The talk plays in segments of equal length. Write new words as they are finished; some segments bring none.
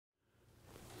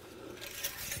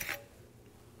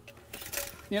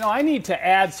You know, I need to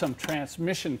add some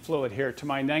transmission fluid here to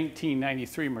my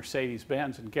 1993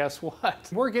 Mercedes-Benz, and guess what?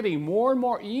 We're getting more and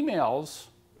more emails,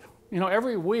 you know,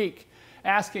 every week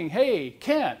asking, hey,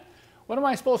 Kent, what am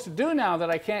I supposed to do now that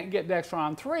I can't get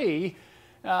Dexron 3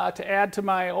 to add to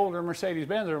my older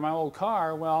Mercedes-Benz or my old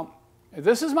car? Well,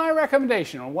 this is my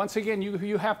recommendation. Once again,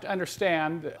 you have to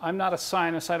understand, I'm not a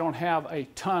scientist. I don't have a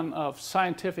ton of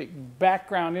scientific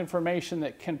background information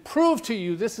that can prove to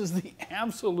you this is the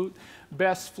absolute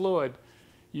best fluid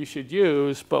you should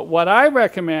use. But what I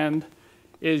recommend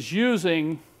is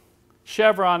using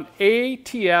Chevron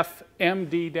ATF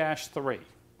MD-3.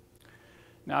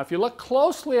 Now, if you look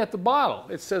closely at the bottle,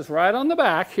 it says right on the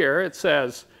back here, it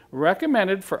says,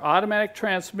 recommended for automatic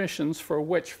transmissions for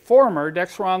which former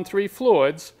Dexron 3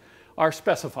 fluids are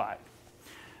specified.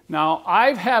 Now,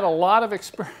 I've had a lot of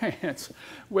experience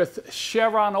with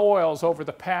Chevron oils over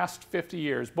the past 50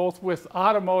 years, both with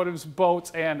automotives,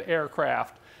 boats, and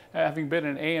aircraft, having been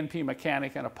an A&P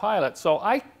mechanic and a pilot. So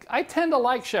I tend to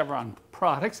like Chevron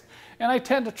products, and I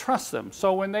tend to trust them.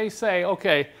 So when they say,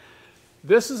 okay,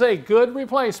 this is a good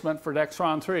replacement for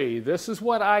Dexron 3. This is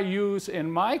what I use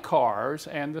in my cars,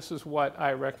 and this is what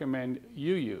I recommend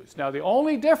you use. Now, the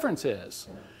only difference is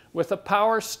with the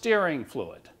power steering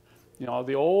fluid. You know,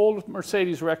 the old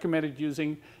Mercedes recommended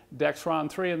using Dexron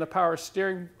 3 in the power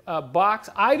steering box.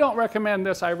 I don't recommend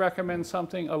this. I recommend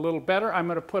something a little better. I'm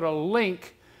going to put a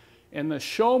link in the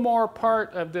show more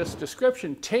part of this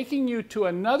description, taking you to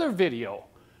another video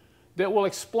that will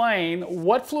explain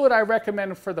what fluid I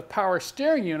recommend for the power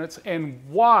steering units and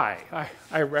why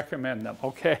I recommend them,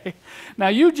 okay? Now,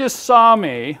 you just saw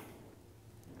me,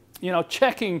 you know,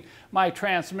 checking my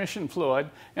transmission fluid,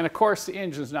 and of course the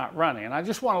engine's not running. And I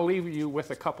just want to leave you with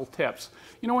a couple tips.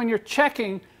 You know, when you're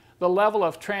checking the level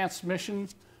of transmission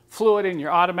fluid in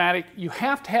your automatic, you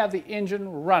have to have the engine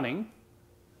running,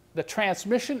 the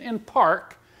transmission in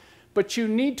park, but you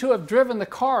need to have driven the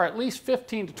car at least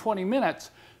 15 to 20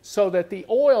 minutes so that the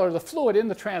oil or the fluid in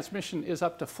the transmission is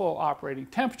up to full operating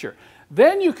temperature.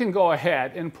 Then you can go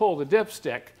ahead and pull the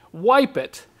dipstick, wipe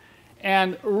it,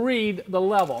 and read the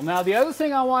level. Now, the other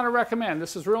thing I want to recommend,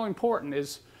 this is real important,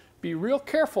 is be real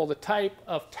careful the type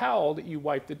of towel that you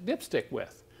wipe the dipstick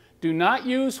with. Do not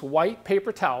use white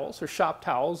paper towels or shop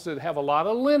towels that have a lot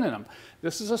of lint in them.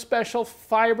 This is a special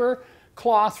fiber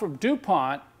cloth from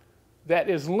DuPont that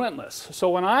is lintless.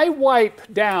 So when I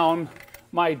wipe down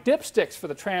my dipsticks for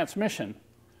the transmission,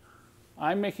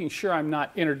 I'm making sure I'm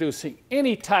not introducing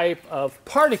any type of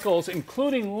particles,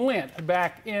 including lint,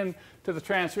 back into the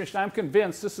transmission. I'm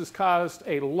convinced this has caused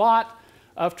a lot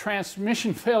of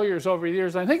transmission failures over the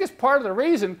years. I think it's part of the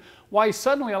reason why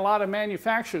suddenly a lot of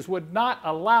manufacturers would not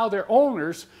allow their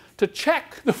owners to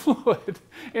check the fluid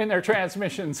in their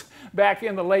transmissions back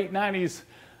in the late 90s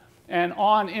and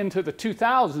on into the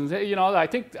 2000s. You know, I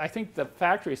think the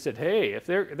factory said, hey, if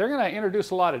they're going to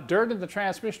introduce a lot of dirt in the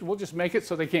transmission, we'll just make it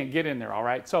so they can't get in there, all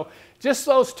right? So just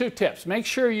those two tips. Make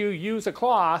sure you use a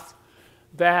cloth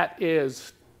that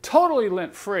is totally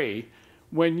lint-free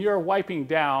when you're wiping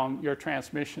down your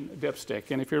transmission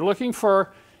dipstick. And if you're looking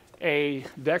for a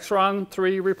Dexron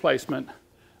 3 replacement,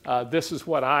 this is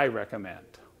what I recommend.